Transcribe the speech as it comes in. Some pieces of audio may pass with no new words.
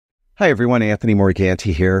Hi everyone, Anthony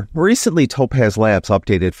Morganti here. Recently, Topaz Labs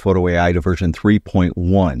updated Photo AI to version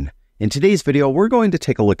 3.1. In today's video, we're going to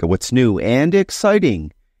take a look at what's new and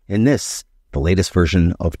exciting in the latest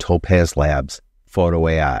version of Topaz Labs Photo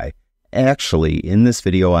AI. Actually, in this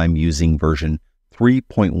video, I'm using version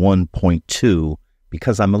 3.1.2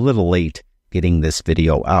 because I'm a little late getting this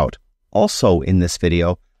video out. Also, in this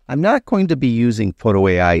video, I'm not going to be using Photo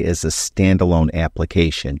AI as a standalone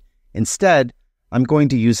application. Instead, I'm going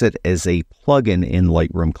to use it as a plugin in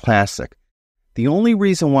Lightroom Classic. The only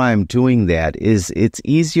reason why I'm doing that is it's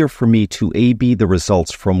easier for me to A/B the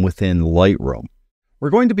results from within Lightroom. We're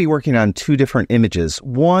going to be working on two different images.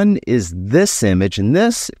 One is this image, and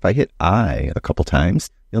this, if I hit I a couple times,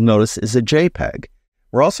 you'll notice is a JPEG.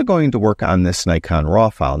 We're also going to work on this Nikon RAW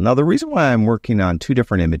file. Now, the reason why I'm working on two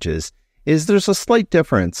different images is there's a slight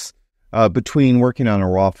difference between working on a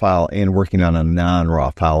RAW file and working on a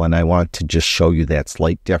non-RAW file, and I want to just show you that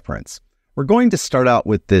slight difference. We're going to start out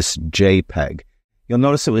with this JPEG. You'll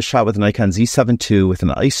notice it was shot with a Nikon Z7 II with an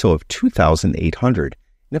ISO of 2800.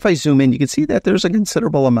 And if I zoom in, you can see that there's a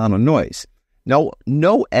considerable amount of noise. Now,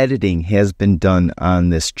 no editing has been done on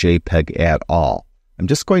this JPEG at all. I'm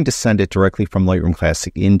just going to send it directly from Lightroom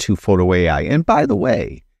Classic into Photo AI. And by the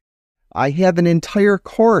way, I have an entire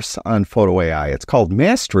course on Photo AI. It's called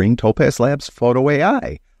Mastering Topaz Labs Photo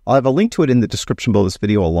AI. I'll have a link to it in the description below this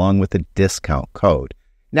video along with a discount code.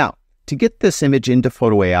 Now, to get this image into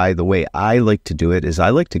Photo AI, the way I like to do it is I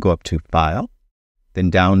like to go up to File, then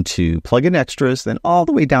down to Plugin Extras, then all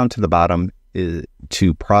the way down to the bottom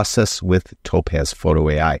to Process with Topaz Photo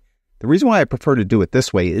AI. The reason why I prefer to do it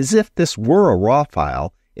this way is if this were a RAW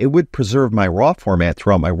file, it would preserve my RAW format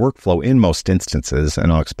throughout my workflow in most instances,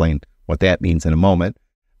 and I'll explain what that means in a moment.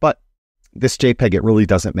 But this JPEG, it really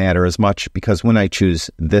doesn't matter as much because when I choose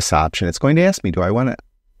this option, it's going to ask me, do I want to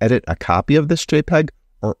edit a copy of this JPEG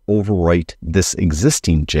or overwrite this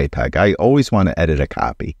existing JPEG? I always want to edit a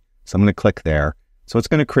copy. So I'm going to click there. So it's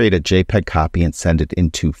going to create a JPEG copy and send it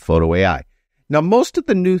into Photo AI. Now, most of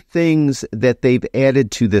the new things that they've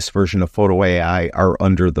added to this version of Photo AI are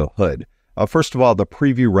under the hood. First of all, the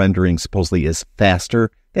preview rendering supposedly is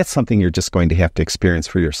faster. That's something you're just going to have to experience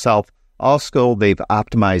for yourself. Also, they've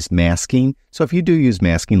optimized masking. So if you do use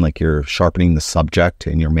masking, like you're sharpening the subject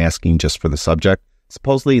and you're masking just for the subject,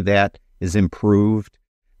 supposedly that is improved.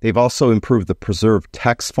 They've also improved the preserved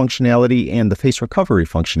text functionality and the face recovery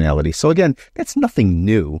functionality. So again, that's nothing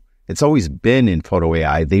new. It's always been in Photo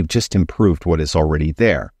AI. They've just improved what is already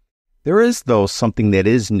there. There is, though, something that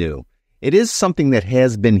is new. It is something that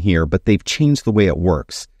has been here, but they've changed the way it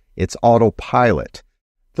works. It's autopilot.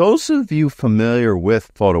 Those of you familiar with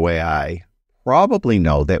Photo AI probably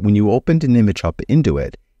know that when you opened an image up into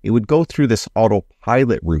it, it would go through this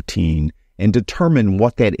autopilot routine and determine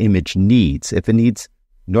what that image needs. If it needs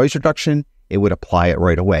noise reduction, it would apply it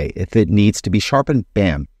right away. If it needs to be sharpened,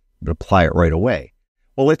 bam, it would apply it right away.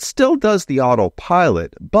 Well, it still does the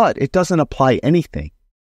autopilot, but it doesn't apply anything.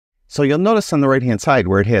 So you'll notice on the right-hand side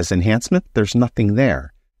where it has enhancement, there's nothing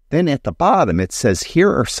there. Then at the bottom, it says,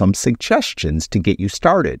 here are some suggestions to get you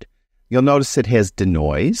started. You'll notice it has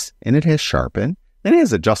denoise and it has sharpen, and it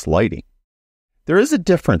has adjust lighting. There is a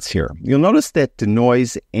difference here. You'll notice that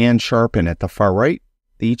denoise and sharpen at the far right,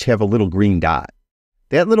 they each have a little green dot.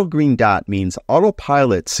 That little green dot means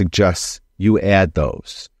autopilot suggests you add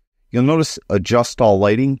those. You'll notice adjust all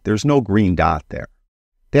lighting, there's no green dot there.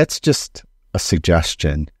 That's just a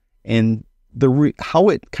suggestion. And how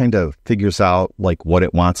it kind of figures out like what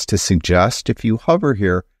it wants to suggest, if you hover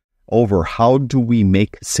here over how do we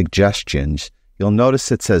make suggestions, you'll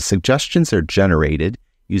notice it says suggestions are generated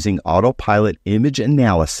using autopilot image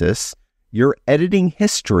analysis, your editing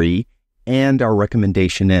history, and our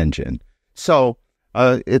recommendation engine. So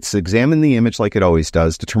it's examine the image like it always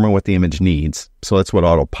does, determine what the image needs. So that's what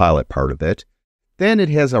autopilot part of it. Then it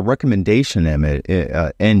has a recommendation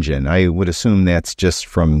engine. I would assume that's just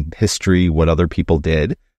from history, what other people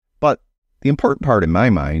did. But the important part in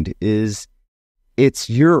my mind is it's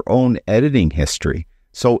your own editing history.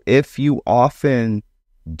 So if you often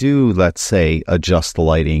do, let's say, adjust the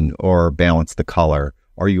lighting or balance the color,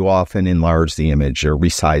 or you often enlarge the image or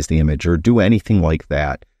resize the image or do anything like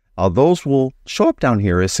that, those will show up down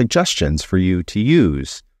here as suggestions for you to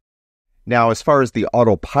use. Now, as far as the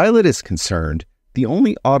autopilot is concerned, the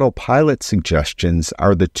only autopilot suggestions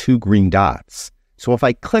are the two green dots. So if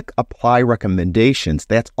I click Apply Recommendations,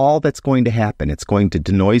 that's all that's going to happen. It's going to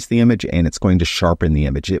denoise the image and it's going to sharpen the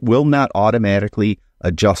image. It will not automatically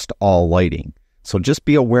adjust all lighting. So just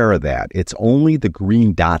be aware of that. It's only the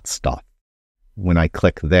green dot stuff when I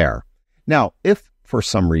click there. Now, if for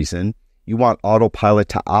some reason you want autopilot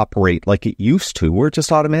to operate like it used to, where it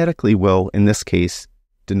just automatically will, in this case,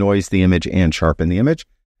 denoise the image and sharpen the image,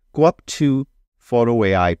 go up to Photo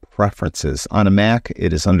AI Preferences. On a Mac,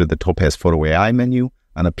 it is under the Topaz Photo AI menu.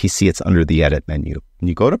 On a PC, it's under the Edit menu. And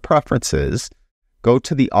you go to Preferences, go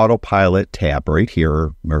to the Autopilot tab right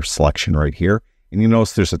here, or selection right here, and you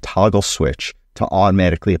notice there's a toggle switch to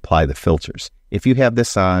automatically apply the filters. If you have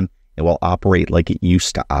this on, it will operate like it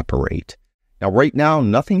used to operate. Now, right now,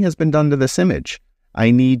 nothing has been done to this image.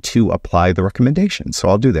 I need to apply the recommendations. So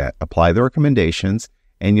I'll do that. Apply the recommendations,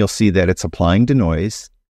 and you'll see that it's applying denoise,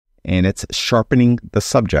 and it's sharpening the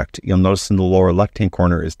subject. You'll notice in the lower left-hand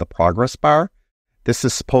corner is the progress bar. This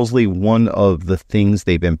is supposedly one of the things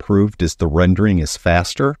they've improved is the rendering is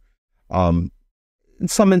faster. In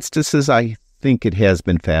some instances, I think it has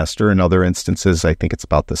been faster. In other instances, I think it's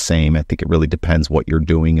about the same. I think it really depends what you're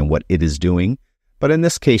doing and what it is doing. But in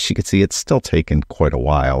this case, you can see it's still taken quite a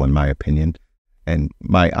while, in my opinion. And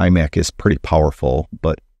my iMac is pretty powerful,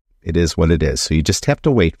 but it is what it is. So you just have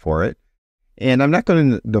to wait for it. And I'm not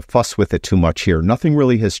going to fuss with it too much here. Nothing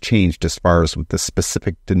really has changed as far as with the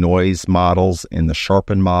specific denoise models and the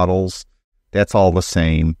sharpen models. That's all the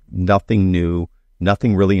same. Nothing new.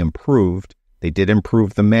 Nothing really improved. They did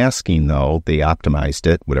improve the masking, though. They optimized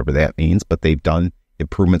it, whatever that means, but they've done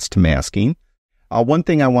improvements to masking. One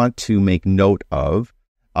thing I want to make note of,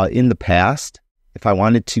 in the past, if I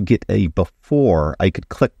wanted to get a before, I could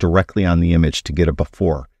click directly on the image to get a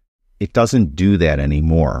before. It doesn't do that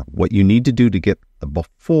anymore. What you need to do to get the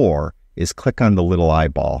before is click on the little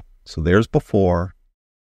eyeball. So there's before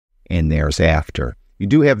and there's after. You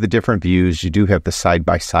do have the different views. You do have the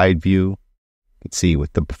side-by-side view. You can see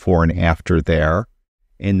with the before and after there.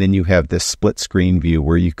 And then you have this split screen view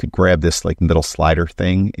where you could grab this like middle slider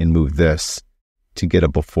thing and move this to get a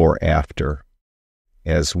before after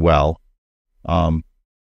as well.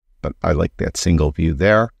 But I like that single view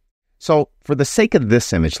there. So for the sake of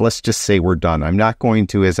this image, let's just say we're done. I'm not going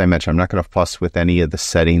to, as I mentioned, I'm not going to fuss with any of the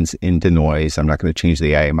settings in denoise. I'm not going to change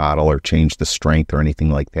the AI model or change the strength or anything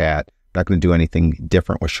like that. I'm not going to do anything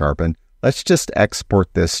different with sharpen. Let's just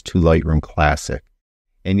export this to Lightroom Classic.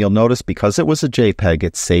 And you'll notice because it was a JPEG,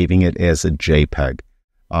 it's saving it as a JPEG.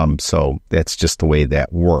 So that's just the way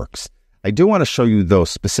that works. I do want to show you, though,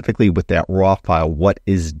 specifically with that RAW file, what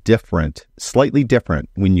is different, slightly different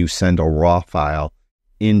when you send a RAW file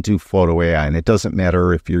into Photo AI. And it doesn't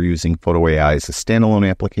matter if you're using Photo AI as a standalone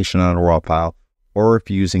application on a RAW file, or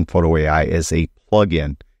if you're using Photo AI as a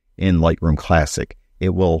plugin in Lightroom Classic. It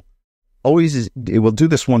will do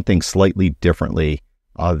this one thing slightly differently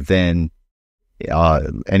than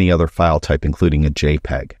any other file type, including a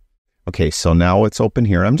JPEG. Okay, so now it's open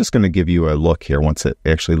here. I'm just going to give you a look here once it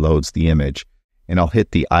actually loads the image. And I'll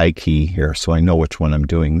hit the I key here so I know which one I'm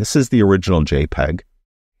doing. This is the original JPEG.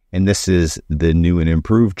 And this is the new and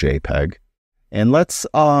improved JPEG. And let's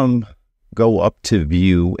go up to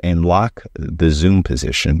view and lock the zoom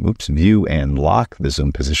position. Oops, view and lock the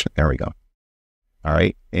zoom position. There we go. All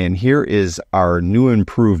right. And here is our new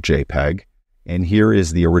improved JPEG. And here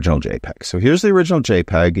is the original JPEG. So here's the original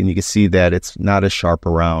JPEG. And you can see that it's not as sharp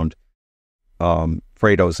around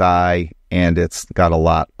Fredo's eye. And it's got a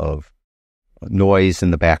lot of noise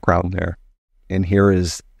in the background there. And here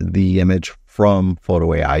is the image from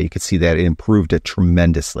Photo AI. You can see that it improved it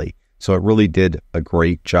tremendously. So it really did a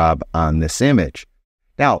great job on this image.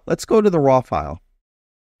 Now, let's go to the RAW file.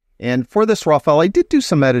 And for this RAW file, I did do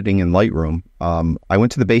some editing in Lightroom. I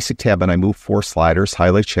went to the Basic tab and I moved 4 sliders,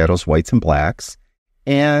 highlights, shadows, whites, and blacks.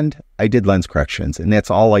 And I did lens corrections. And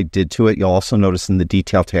that's all I did to it. You'll also notice in the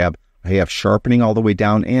Detail tab, I have sharpening all the way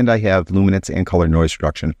down, and I have luminance and color noise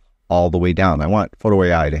reduction all the way down. I want Photo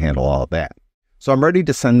AI to handle all of that. So I'm ready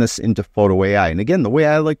to send this into Photo AI. And again, the way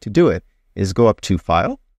I like to do it is go up to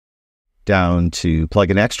File, down to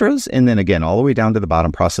Plugin Extras, and then again, all the way down to the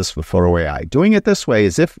bottom, Process with Photo AI. Doing it this way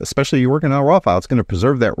is if, especially you're working on a RAW file, it's going to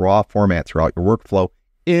preserve that RAW format throughout your workflow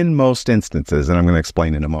in most instances, and I'm going to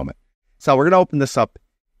explain in a moment. So we're going to open this up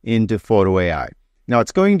into Photo AI. Now,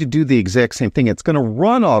 it's going to do the exact same thing. It's going to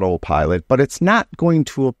run autopilot, but it's not going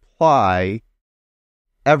to apply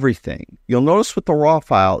everything. You'll notice with the RAW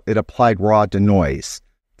file, it applied raw denoise.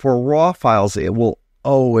 For RAW files, it will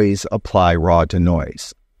always apply raw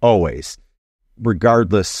denoise. Always.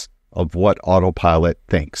 Regardless of what autopilot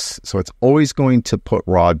thinks. So it's always going to put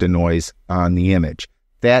raw denoise on the image.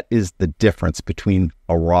 That is the difference between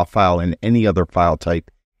a RAW file and any other file type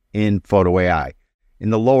in Photo AI. In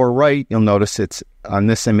the lower right, you'll notice it's on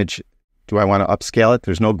this image. Do I want to upscale it?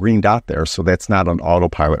 There's no green dot there, so that's not an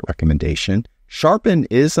autopilot recommendation. Sharpen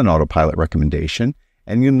is an autopilot recommendation,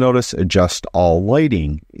 and you'll notice Adjust All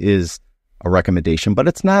Lighting is a recommendation, but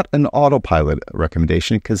it's not an autopilot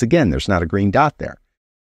recommendation because, again, there's not a green dot there.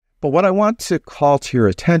 But what I want to call to your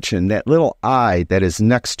attention, that little eye that is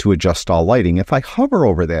next to adjust all lighting, if I hover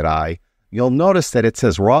over that eye, you'll notice that it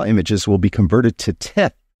says raw images will be converted to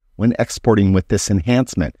TIFF when exporting with this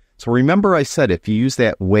enhancement. So remember I said if you use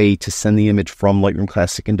that way to send the image from Lightroom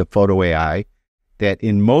Classic into Photo AI, that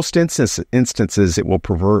in most instances it will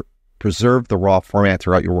preserve the raw format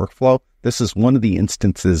throughout your workflow. This is one of the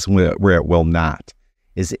instances where it will not,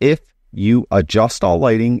 is if you adjust all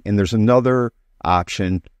lighting, and there's another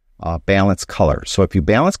option, balance color. So if you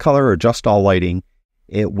balance color or adjust all lighting,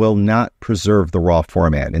 it will not preserve the raw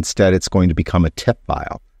format. Instead, it's going to become a TIFF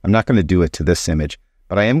file. I'm not going to do it to this image,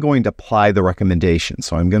 but I am going to apply the recommendation.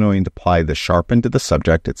 So I'm going to apply the sharpen to the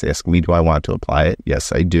subject. It's asking me, do I want to apply it?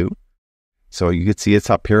 Yes, I do. So you can see it's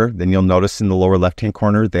up here. Then you'll notice in the lower left-hand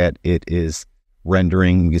corner that it is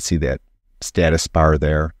rendering. You can see that status bar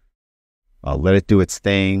there. Let it do its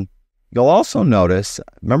thing. You'll also notice,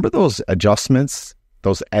 remember those adjustments,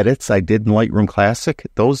 those edits I did in Lightroom Classic?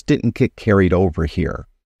 Those didn't get carried over here.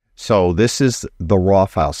 So this is the raw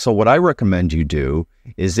file. So what I recommend you do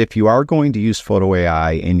is if you are going to use Photo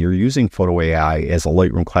AI and you're using Photo AI as a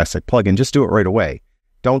Lightroom Classic plugin, just do it right away.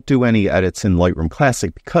 Don't do any edits in Lightroom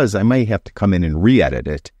Classic because I may have to come in and re-edit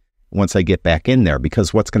it once I get back in there,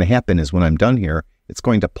 because what's going to happen is when I'm done here, it's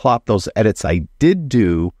going to plop those edits I did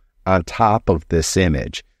do on top of this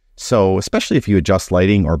image. So especially if you adjust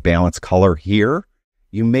lighting or balance color here,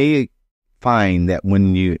 you may find that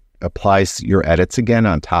when you apply your edits again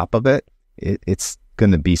on top of it, it's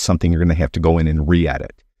going to be something you're going to have to go in and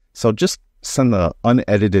re-edit. So just send the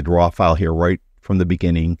unedited raw file here right from the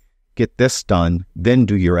beginning, get this done, then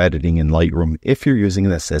do your editing in Lightroom if you're using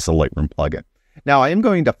this as a Lightroom plugin. Now, I am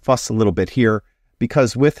going to fuss a little bit here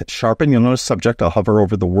because with sharpen, you'll notice subject, I'll hover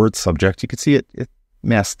over the word subject. You can see it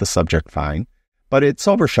masks the subject fine, but it's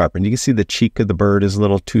over sharpened. You can see the cheek of the bird is a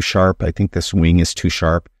little too sharp. I think this wing is too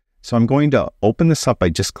sharp. So I'm going to open this up by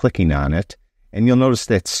just clicking on it. And you'll notice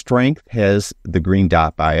that strength has the green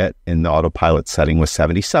dot by it, and the autopilot setting was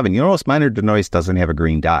 77. You'll notice minor denoise doesn't have a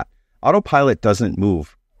green dot. Autopilot doesn't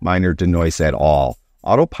move minor denoise at all.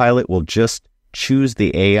 Autopilot will just choose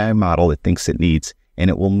the AI model it thinks it needs, and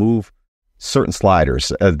it will move certain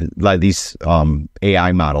sliders. Like these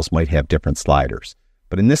AI models might have different sliders.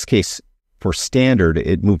 But in this case, for standard,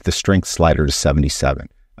 it moved the strength slider to 77.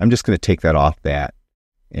 I'm just going to take that off that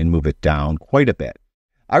and move it down quite a bit.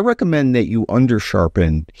 I recommend that you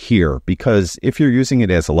under-sharpen here because if you're using it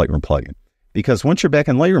as a Lightroom plugin, because once you're back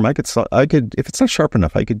in Lightroom, I could, if it's not sharp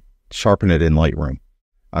enough, I could sharpen it in Lightroom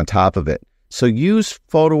on top of it. So use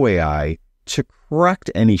Photo AI to correct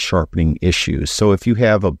any sharpening issues. So if you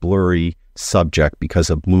have a blurry subject because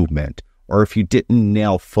of movement, or if you didn't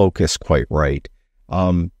nail focus quite right,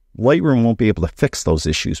 Lightroom won't be able to fix those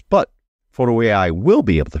issues, but Photo AI will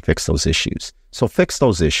be able to fix those issues. So fix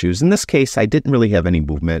those issues. In this case, I didn't really have any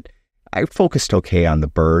movement. I focused okay on the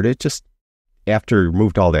bird. It just, after I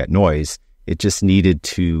removed all that noise, it just needed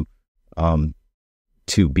to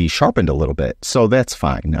be sharpened a little bit. So that's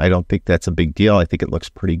fine. I don't think that's a big deal. I think it looks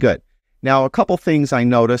pretty good. Now, a couple things I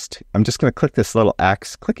noticed. I'm just going to click this little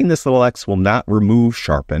X. Clicking this little X will not remove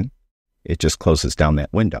sharpen. It just closes down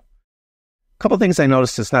that window. A couple things I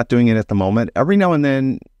noticed it's not doing it at the moment. Every now and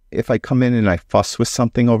then, if I come in and I fuss with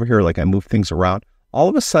something over here, like I move things around, all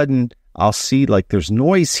of a sudden I'll see like there's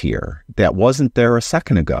noise here that wasn't there a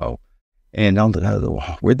second ago. And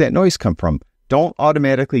where'd that noise come from? Don't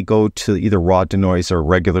automatically go to either raw denoise or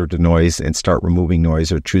regular denoise and start removing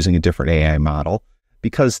noise or choosing a different AI model,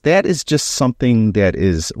 because that is just something that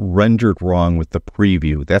is rendered wrong with the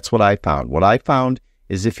preview. That's what I found. What I found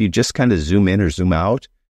is if you just kind of zoom in or zoom out,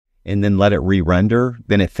 and then let it re-render,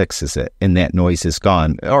 then it fixes it, and that noise is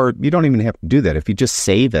gone. Or you don't even have to do that. If you just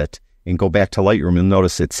save it and go back to Lightroom, you'll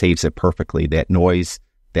notice it saves it perfectly. That noise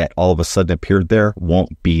that all of a sudden appeared there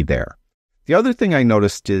won't be there. The other thing I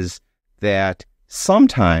noticed is that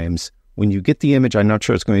sometimes when you get the image, I'm not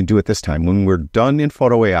sure it's going to do it this time, when we're done in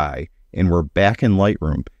Photo AI and we're back in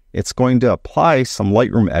Lightroom, it's going to apply some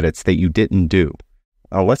Lightroom edits that you didn't do.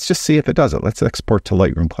 Let's just see if it does it. Let's export to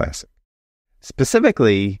Lightroom Classic.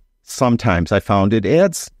 Specifically, sometimes I found it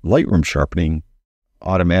adds Lightroom sharpening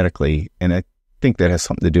automatically, and I think that has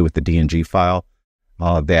something to do with the DNG file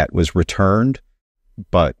that was returned,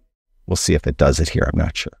 but we'll see if it does it here. I'm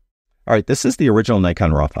not sure. All right, this is the original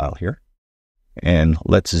Nikon RAW file here, and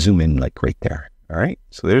let's zoom in like right there. All right,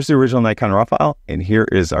 so there's the original Nikon RAW file, and here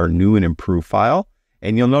is our new and improved file,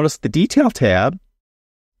 and you'll notice the Detail tab.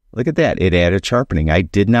 Look at that. It added sharpening. I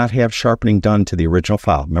did not have sharpening done to the original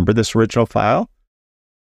file. Remember this original file?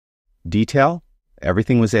 Detail,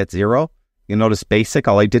 everything was at 0. You notice basic,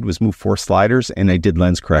 all I did was move 4 sliders and I did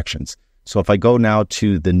lens corrections. So if I go now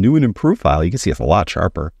to the new and improved file, you can see it's a lot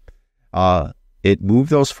sharper. It moved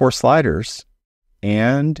those 4 sliders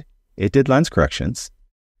and it did lens corrections.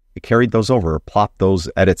 It carried those over, plopped those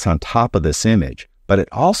edits on top of this image. But it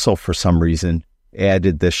also, for some reason,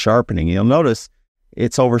 added this sharpening. You'll notice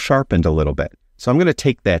it's over sharpened a little bit. So I'm going to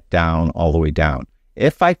take that down all the way down.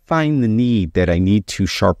 If I find the need that I need to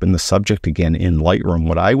sharpen the subject again in Lightroom,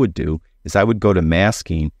 what I would do is I would go to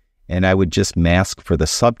masking and I would just mask for the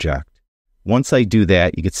subject. Once I do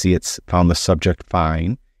that, you can see it's found the subject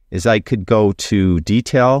fine, is I could go to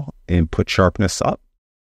detail and put sharpness up.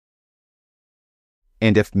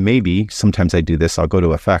 And if maybe, sometimes I do this, I'll go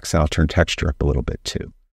to effects and I'll turn texture up a little bit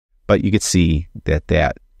too. But you can see that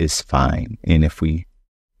that is fine. And if we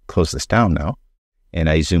close this down now and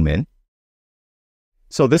I zoom in.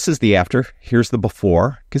 So this is the after. Here's the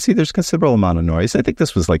before. You can see there's a considerable amount of noise. I think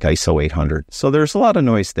this was like ISO 800. So there's a lot of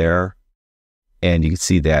noise there. And you can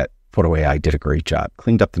see that Photo AI did a great job.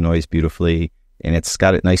 Cleaned up the noise beautifully. And it's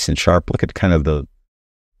got it nice and sharp. Look at kind of the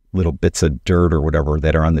little bits of dirt or whatever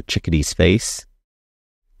that are on the chickadee's face.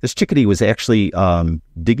 This chickadee was actually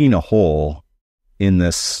digging a hole in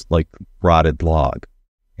this like rotted log.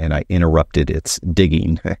 And I interrupted its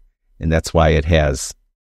digging. And that's why it has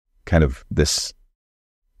kind of this,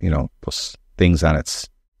 those things on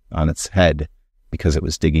its head because it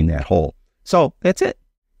was digging that hole. So that's it.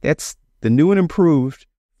 That's the new and improved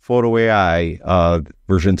Photo AI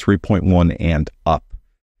version 3.1 and up.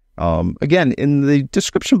 Again, in the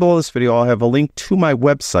description below this video, I'll have a link to my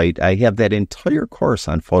website. I have that entire course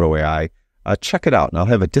on Photo AI. Check it out, and I'll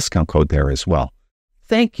have a discount code there as well.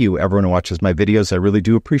 Thank you, everyone who watches my videos. I really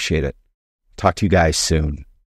do appreciate it. Talk to you guys soon.